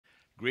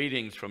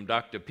Greetings from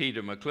Dr.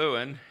 Peter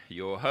McLuhan,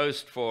 your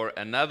host for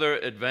another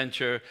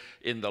adventure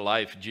in the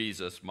life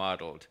Jesus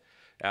modeled.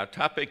 Our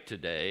topic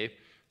today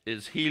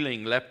is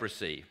healing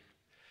leprosy.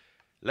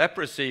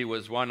 Leprosy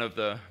was one of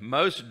the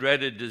most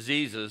dreaded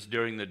diseases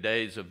during the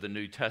days of the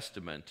New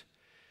Testament.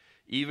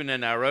 Even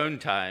in our own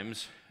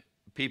times,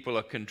 people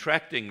are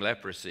contracting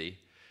leprosy.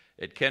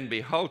 It can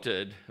be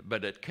halted,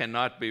 but it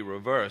cannot be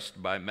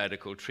reversed by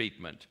medical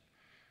treatment.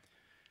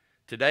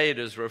 Today it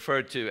is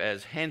referred to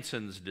as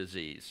Hansen's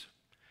disease.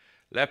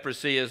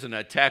 Leprosy is an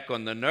attack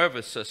on the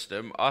nervous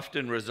system,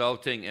 often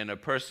resulting in a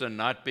person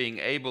not being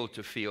able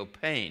to feel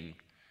pain.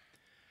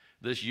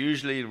 This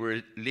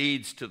usually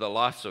leads to the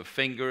loss of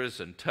fingers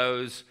and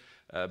toes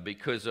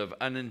because of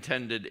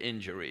unintended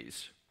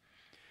injuries.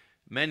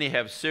 Many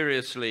have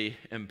seriously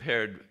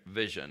impaired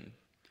vision.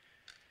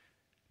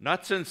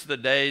 Not since the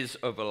days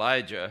of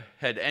Elijah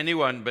had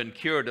anyone been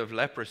cured of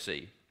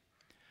leprosy.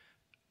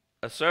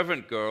 A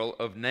servant girl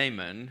of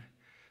Naaman,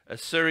 a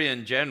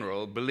Syrian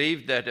general,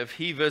 believed that if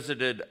he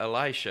visited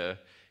Elisha,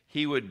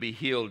 he would be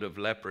healed of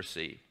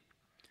leprosy.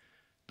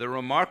 The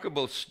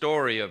remarkable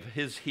story of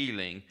his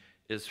healing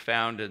is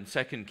found in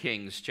 2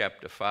 Kings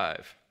chapter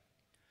 5.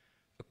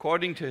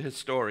 According to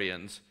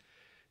historians,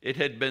 it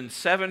had been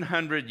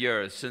 700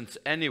 years since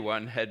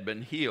anyone had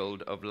been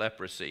healed of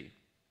leprosy.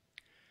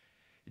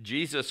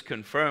 Jesus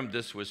confirmed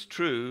this was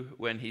true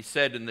when he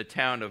said in the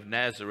town of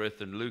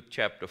Nazareth in Luke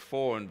chapter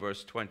 4 and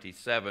verse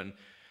 27,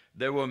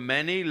 "There were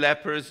many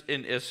lepers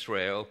in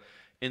Israel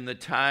in the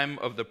time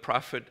of the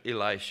prophet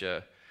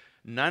Elisha.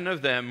 None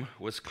of them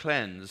was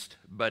cleansed,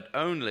 but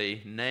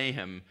only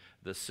Naaman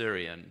the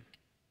Syrian."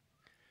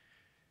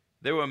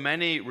 There were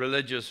many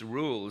religious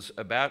rules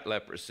about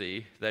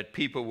leprosy that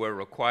people were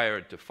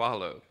required to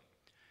follow.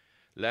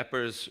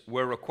 Lepers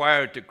were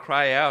required to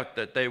cry out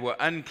that they were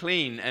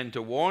unclean and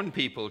to warn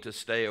people to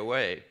stay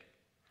away.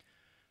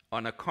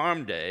 On a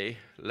calm day,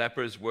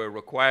 lepers were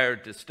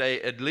required to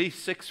stay at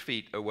least 6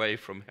 feet away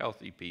from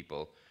healthy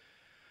people.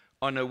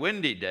 On a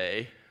windy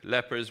day,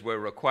 lepers were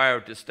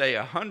required to stay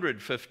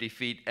 150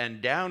 feet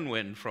and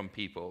downwind from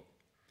people.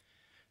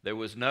 There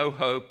was no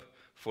hope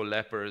for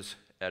lepers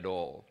at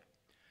all.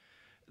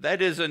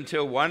 That is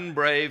until one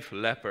brave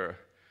leper,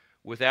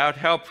 without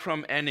help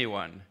from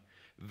anyone,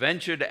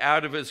 ventured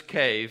out of his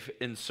cave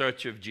in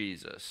search of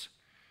Jesus.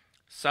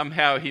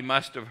 Somehow he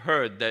must have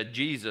heard that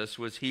Jesus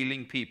was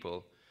healing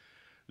people.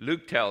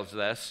 Luke tells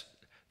us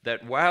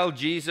that while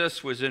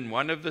Jesus was in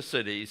one of the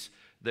cities,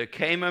 there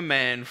came a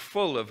man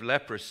full of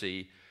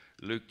leprosy,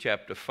 Luke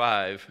chapter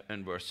 5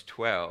 and verse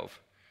 12.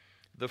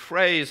 The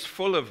phrase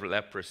 "full of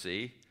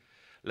leprosy"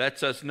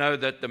 lets us know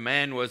that the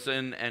man was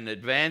in an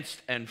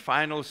advanced and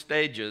final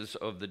stages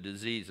of the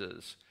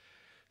diseases.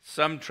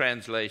 Some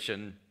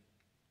translations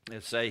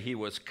say he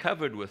was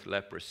covered with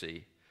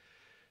leprosy.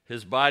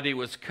 His body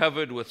was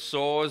covered with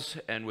sores,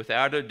 and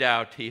without a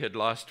doubt he had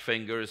lost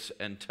fingers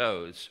and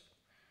toes.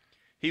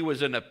 He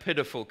was in a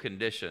pitiful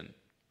condition.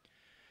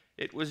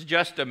 It was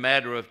just a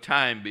matter of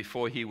time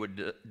before he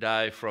would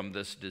die from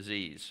this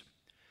disease.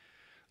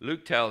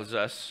 Luke tells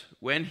us,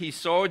 when he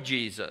saw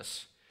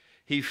Jesus,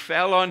 he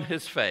fell on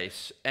his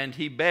face and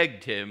he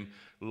begged him,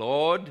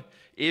 "Lord,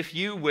 if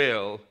you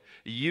will,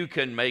 you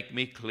can make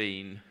me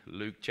clean."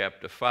 Luke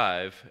chapter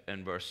 5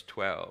 and verse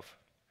 12.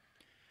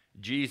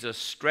 Jesus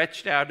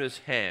stretched out his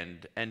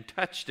hand and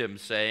touched him,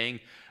 saying,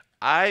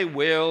 "I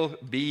will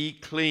be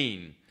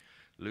clean."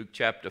 Luke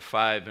chapter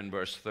 5 and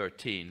verse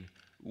 13.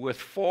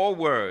 With 4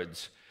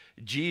 words,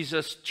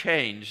 Jesus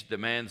changed the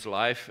man's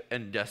life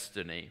and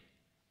destiny.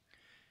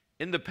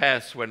 In the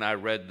past, when I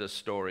read this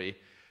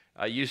story,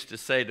 I used to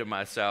say to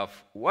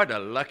myself, what a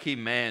lucky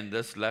man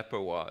this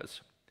leper was.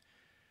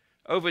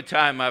 Over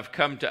time, I've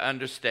come to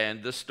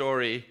understand this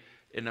story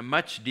in a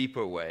much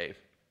deeper way.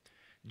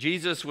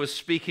 Jesus was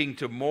speaking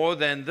to more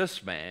than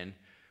this man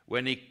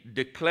when he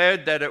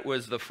declared that it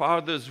was the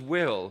Father's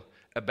will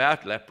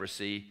about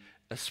leprosy,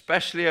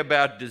 especially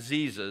about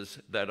diseases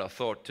that are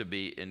thought to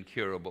be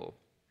incurable.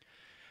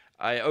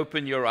 I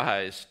open your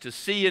eyes to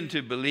see and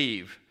to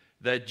believe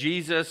that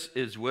Jesus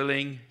is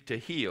willing to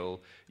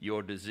heal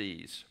your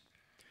disease.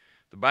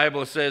 The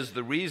Bible says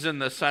the reason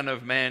the Son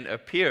of Man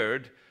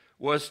appeared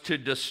was to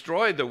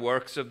destroy the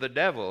works of the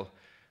devil.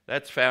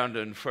 That's found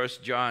in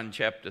 1 John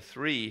chapter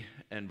 3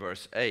 and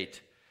verse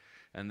 8.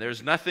 And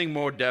there's nothing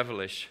more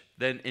devilish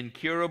than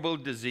incurable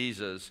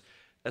diseases,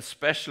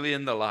 especially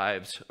in the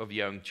lives of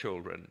young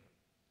children.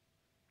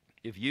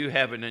 If you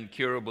have an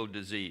incurable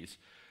disease,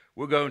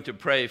 we're going to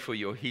pray for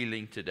your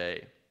healing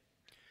today.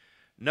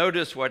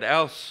 Notice what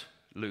else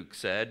Luke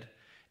said.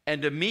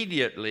 And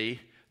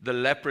immediately the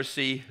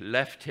leprosy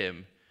left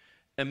him.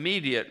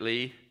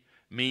 Immediately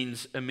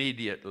means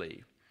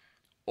immediately.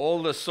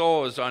 All the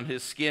sores on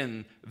his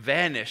skin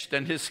vanished,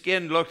 and his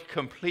skin looked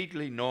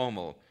completely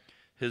normal.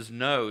 His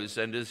nose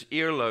and his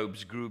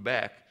earlobes grew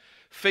back.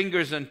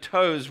 Fingers and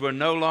toes were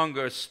no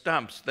longer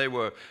stumps. They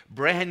were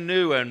brand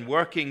new and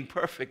working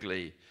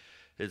perfectly.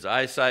 His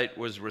eyesight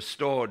was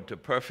restored to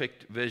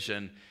perfect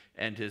vision,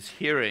 and his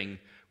hearing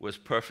was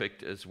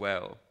perfect as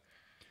well.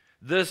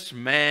 This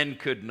man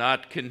could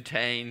not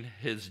contain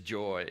his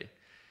joy.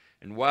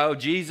 And while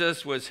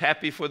Jesus was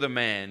happy for the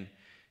man,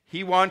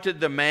 he wanted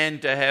the man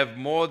to have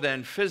more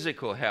than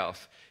physical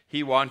health.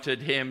 He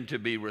wanted him to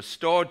be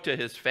restored to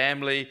his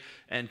family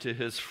and to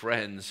his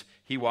friends.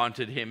 He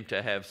wanted him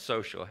to have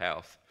social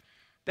health.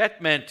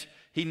 That meant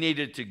he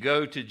needed to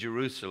go to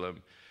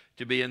Jerusalem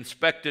to be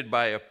inspected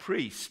by a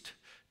priest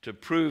to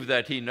prove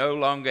that he no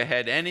longer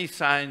had any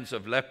signs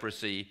of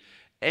leprosy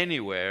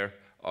anywhere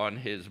on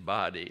his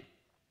body.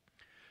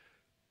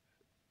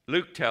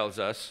 Luke tells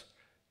us,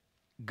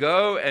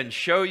 "Go and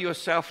show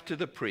yourself to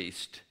the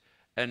priest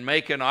and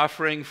make an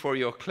offering for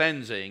your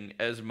cleansing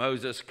as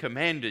Moses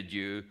commanded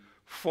you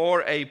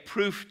for a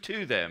proof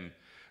to them."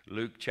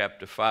 Luke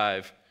chapter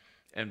 5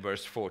 and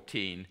verse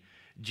 14.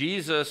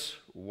 Jesus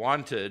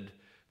wanted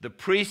the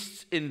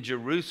priests in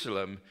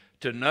Jerusalem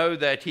to know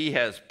that he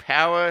has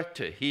power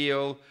to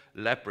heal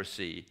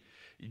leprosy.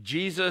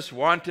 Jesus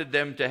wanted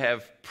them to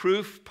have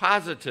proof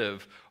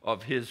positive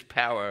of his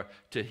power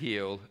to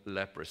heal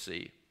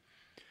leprosy.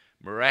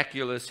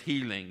 Miraculous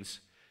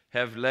healings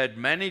have led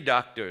many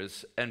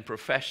doctors and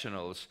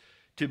professionals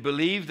to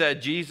believe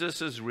that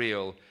Jesus is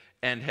real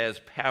and has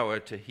power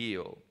to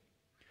heal.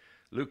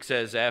 Luke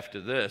says after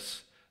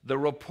this, "The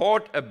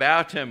report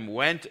about him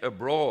went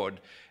abroad,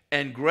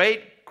 and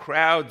great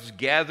crowds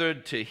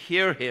gathered to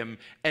hear him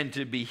and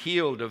to be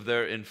healed of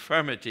their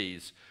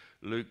infirmities."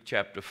 Luke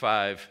chapter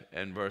 5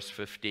 and verse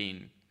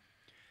 15.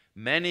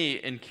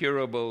 Many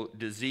incurable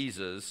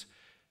diseases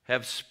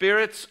have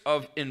spirits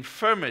of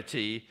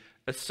infirmity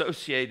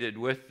associated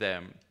with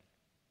them.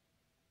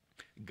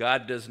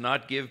 God does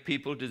not give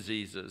people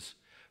diseases,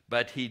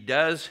 but he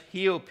does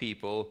heal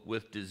people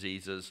with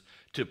diseases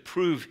to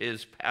prove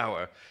his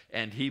power,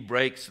 and he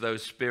breaks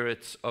those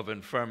spirits of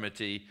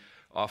infirmity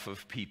off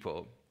of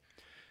people.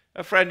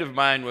 A friend of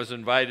mine was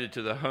invited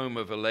to the home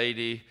of a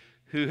lady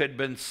who had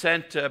been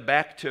sent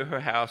back to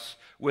her house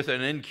with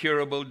an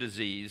incurable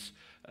disease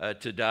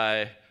to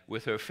die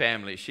with her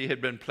family. She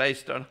had been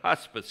placed on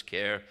hospice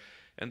care,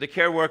 and the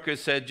care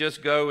workers said,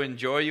 "Just go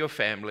enjoy your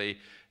family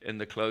in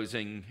the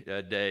closing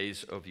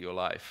days of your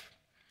life."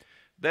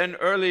 Then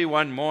early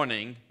one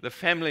morning, the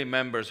family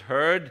members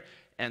heard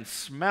and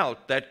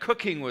smelt that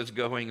cooking was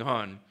going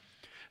on.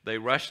 They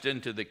rushed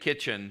into the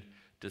kitchen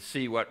to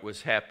see what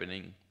was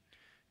happening.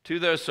 To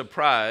their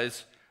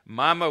surprise,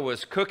 Mama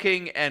was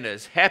cooking and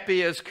as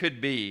happy as could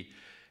be.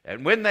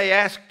 And when they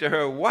asked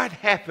her what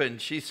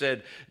happened, she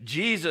said,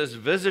 "Jesus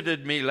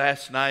visited me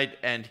last night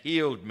and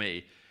healed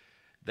me."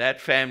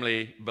 That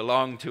family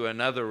belonged to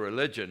another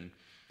religion.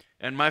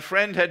 And my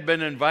friend had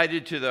been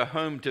invited to their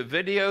home to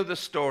video the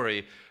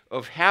story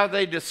of how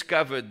they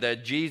discovered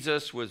that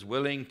Jesus was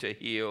willing to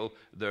heal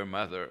their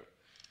mother.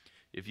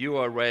 If you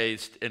are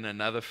raised in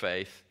another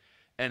faith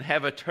and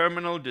have a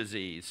terminal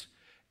disease,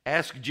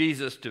 ask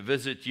Jesus to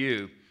visit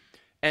you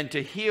and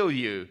to heal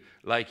you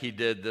like he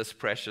did this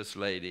precious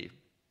lady.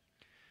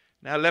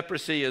 Now,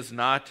 leprosy is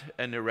not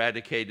an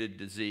eradicated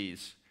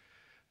disease.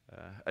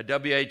 A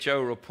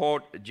WHO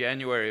report,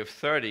 January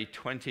 30,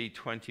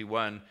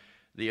 2021,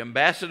 the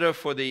ambassador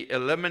for the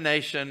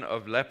elimination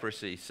of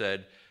leprosy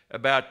said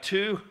about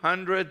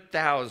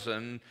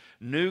 200,000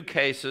 new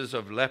cases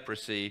of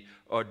leprosy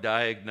are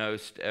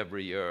diagnosed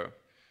every year.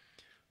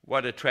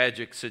 What a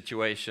tragic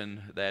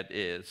situation that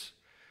is.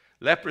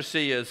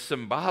 Leprosy is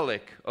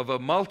symbolic of a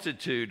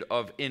multitude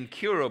of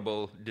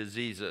incurable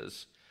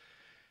diseases.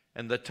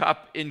 And the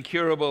top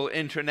incurable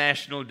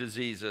international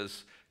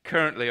diseases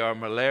currently are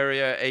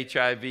malaria,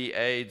 HIV,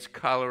 AIDS,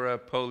 cholera,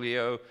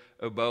 polio,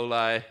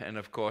 Ebola, and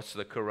of course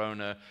the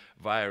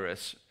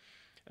coronavirus.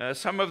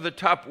 Some of the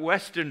top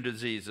Western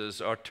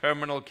diseases are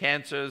terminal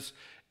cancers,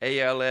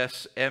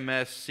 ALS,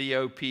 MS,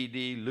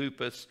 COPD,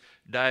 lupus,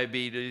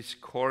 diabetes,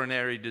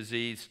 coronary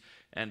disease,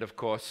 and of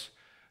course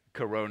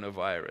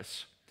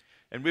coronavirus.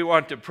 And we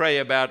want to pray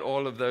about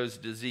all of those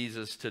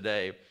diseases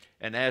today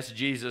and ask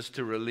Jesus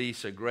to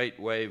release a great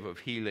wave of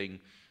healing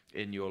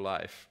in your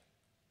life.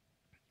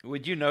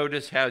 Would you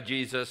notice how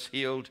Jesus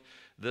healed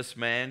this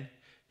man?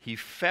 He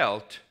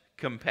felt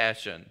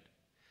compassion.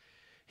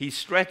 He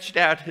stretched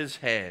out his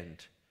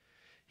hand.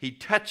 He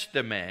touched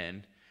the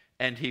man,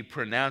 and he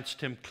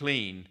pronounced him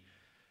clean.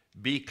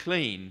 "Be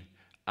clean,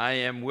 I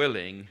am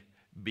willing,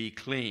 be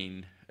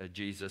clean,"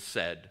 Jesus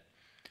said.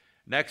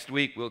 Next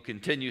week, we'll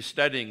continue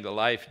studying the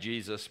life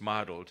Jesus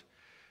modeled.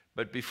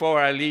 But before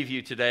I leave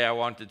you today, I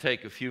want to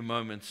take a few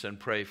moments and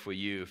pray for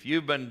you. If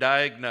you've been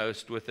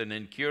diagnosed with an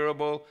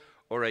incurable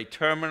or a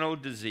terminal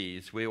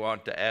disease, we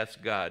want to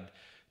ask God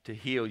to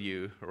heal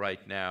you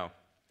right now.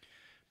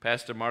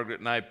 Pastor Margaret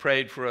and I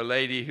prayed for a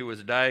lady who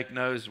was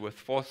diagnosed with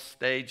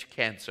fourth-stage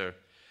cancer.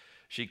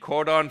 She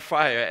caught on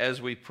fire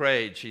as we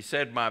prayed. She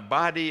said, "My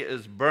body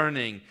is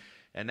burning."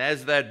 And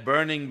as that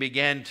burning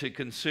began to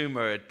consume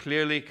her, it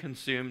clearly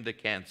consumed the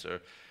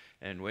cancer.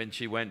 And when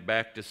she went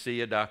back to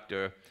see a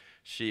doctor,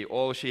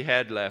 all she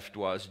had left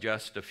was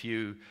just a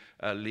few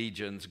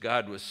lesions.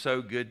 God was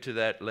so good to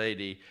that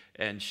lady,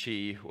 and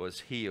she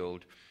was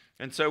healed.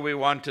 And so we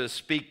want to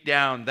speak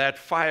down that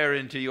fire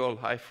into your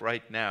life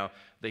right now,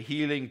 the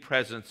healing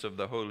presence of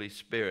the Holy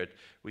Spirit.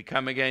 We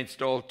come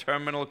against all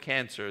terminal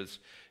cancers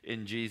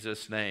in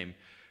Jesus' name.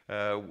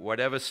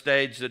 Whatever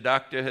stage the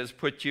doctor has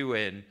put you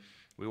in,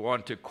 we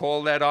want to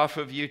call that off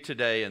of you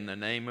today in the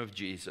name of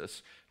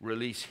Jesus.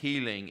 Release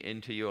healing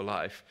into your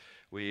life.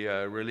 We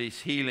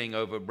release healing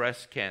over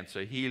breast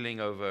cancer, healing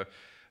over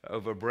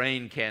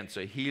brain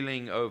cancer,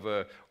 healing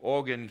over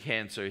organ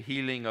cancer,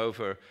 healing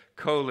over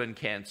colon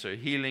cancer,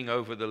 healing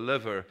over the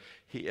liver,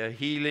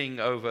 healing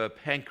over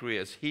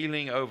pancreas,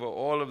 healing over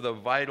all of the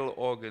vital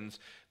organs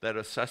that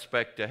are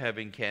suspect to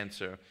having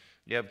cancer.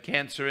 You have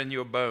cancer in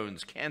your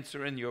bones,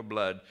 cancer in your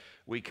blood.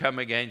 We come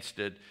against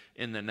it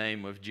in the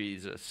name of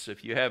Jesus.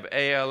 If you have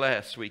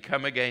ALS, we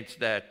come against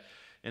that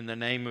in the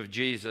name of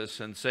Jesus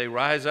and say,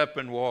 rise up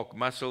and walk,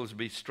 muscles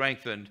be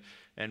strengthened,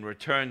 and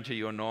return to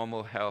your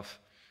normal health.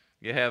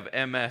 You have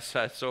MS.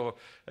 I saw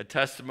a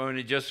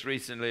testimony just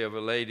recently of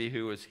a lady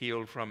who was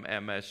healed from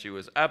MS. She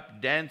was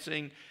up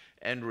dancing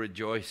and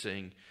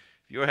rejoicing.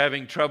 If you're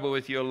having trouble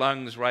with your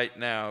lungs right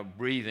now,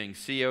 breathing,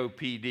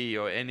 COPD,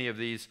 or any of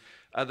these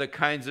other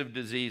kinds of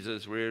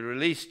diseases, we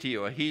release to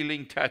you a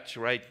healing touch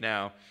right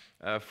now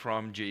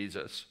from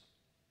Jesus.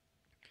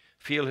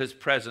 Feel his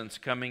presence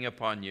coming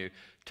upon you,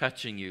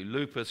 touching you.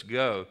 Lupus,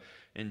 go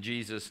in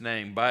Jesus'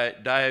 name.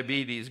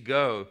 Diabetes,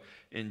 go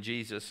in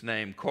Jesus'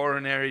 name.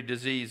 Coronary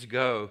disease,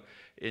 go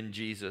in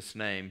Jesus'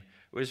 name.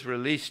 It was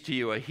released to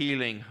you a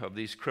healing of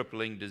these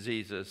crippling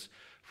diseases.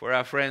 For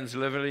our friends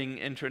living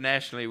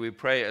internationally, we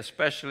pray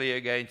especially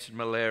against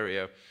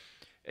malaria,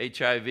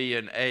 HIV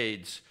and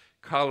AIDS,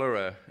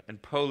 cholera and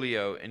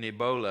polio and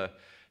Ebola,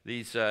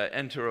 these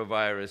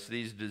enterovirus,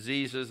 these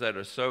diseases that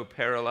are so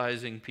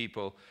paralyzing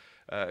people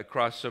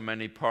across so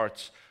many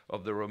parts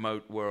of the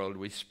remote world.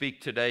 We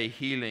speak today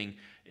healing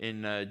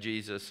in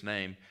Jesus'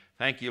 name.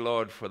 Thank you,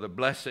 Lord, for the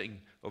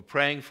blessing of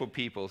praying for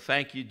people.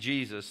 Thank you,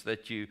 Jesus,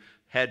 that you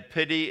had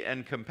pity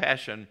and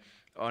compassion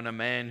on a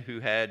man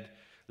who had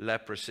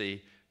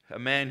leprosy, a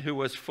man who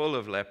was full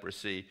of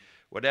leprosy.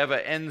 Whatever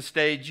end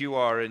stage you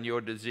are in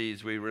your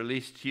disease, we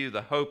release to you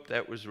the hope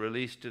that was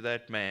released to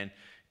that man.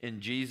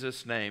 In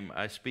Jesus' name,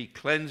 I speak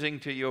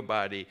cleansing to your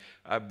body.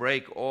 I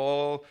break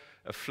all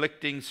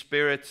afflicting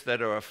spirits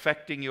that are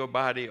affecting your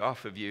body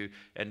off of you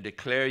and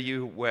declare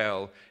you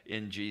well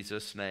in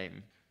Jesus'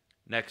 name.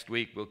 Next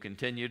week, we'll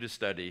continue to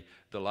study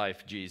the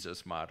life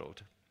Jesus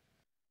modeled.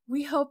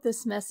 We hope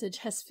this message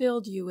has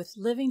filled you with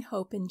living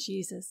hope in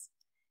Jesus.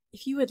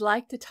 If you would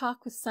like to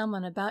talk with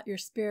someone about your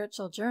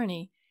spiritual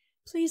journey,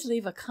 please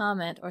leave a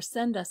comment or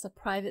send us a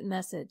private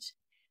message.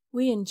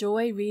 We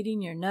enjoy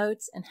reading your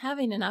notes and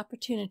having an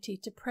opportunity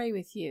to pray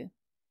with you.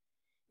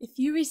 If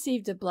you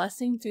received a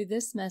blessing through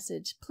this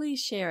message, please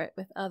share it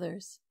with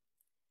others.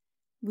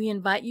 We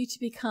invite you to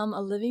become a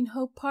Living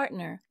Hope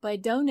partner by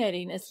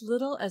donating as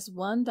little as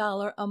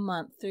 $1 a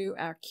month through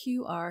our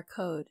QR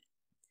code.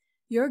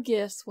 Your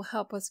gifts will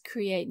help us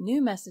create new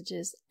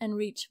messages and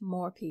reach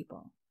more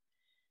people.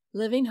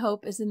 Living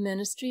Hope is a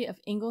ministry of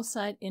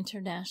Ingleside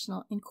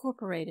International,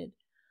 Incorporated.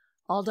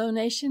 All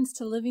donations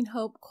to Living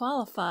Hope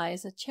qualify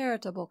as a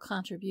charitable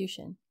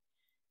contribution.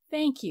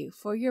 Thank you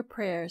for your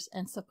prayers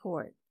and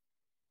support.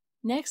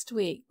 Next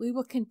week, we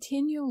will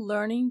continue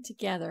learning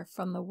together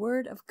from the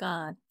Word of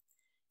God.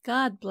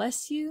 God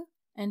bless you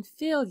and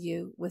fill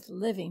you with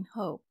living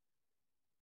hope.